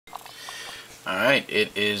Alright,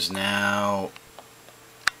 it is now,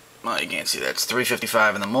 well, you can't see that, it's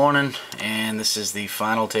 3:55 in the morning, and this is the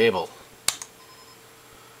final table.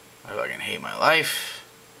 I fucking hate my life.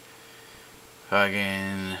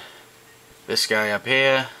 Fucking, this guy up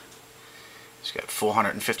here, he's got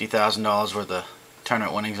 $450,000 worth of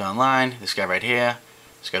tournament winnings online. This guy right here,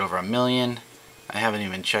 he's got over $1 million. I haven't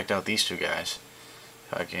even checked out these two guys.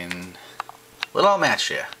 Fucking, little match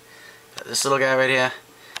here. This little guy right here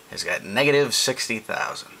has got negative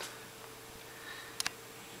 60,000.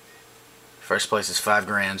 First place is $5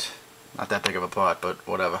 grand. Not that big of a pot, but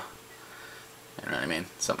whatever. You know what I mean?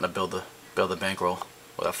 Something to build the bankroll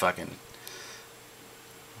with a fucking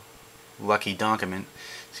lucky donkiment.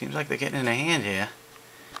 Seems like they're getting in a hand here.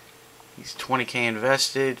 He's 20k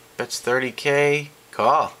invested, bets 30k.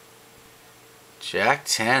 Call. Jack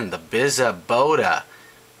 10, the Bizza Boda.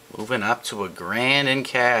 Moving up to $1 grand in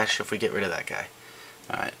cash if we get rid of that guy.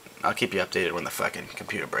 Alright, I'll keep you updated when the fucking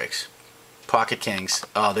computer breaks. Pocket Kings.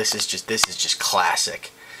 Oh, this is just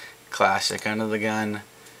classic. Classic. Under the gun.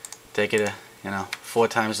 Take it, 4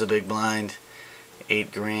 times the big blind.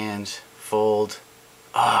 $8 grand. Fold.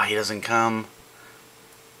 Oh, he doesn't come.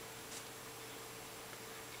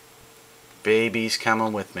 Baby's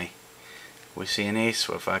coming with me. We see an ace,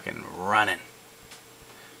 we're fucking running.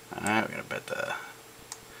 Alright, we're gonna bet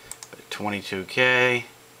 22k.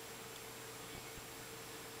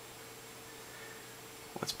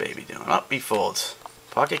 What's baby doing? Oh, he folds.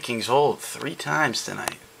 Pocket Kings hold 3 times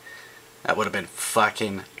tonight. That would have been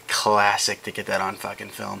fucking classic to get that on fucking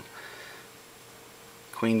film.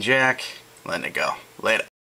 Queen Jack, letting it go. Later.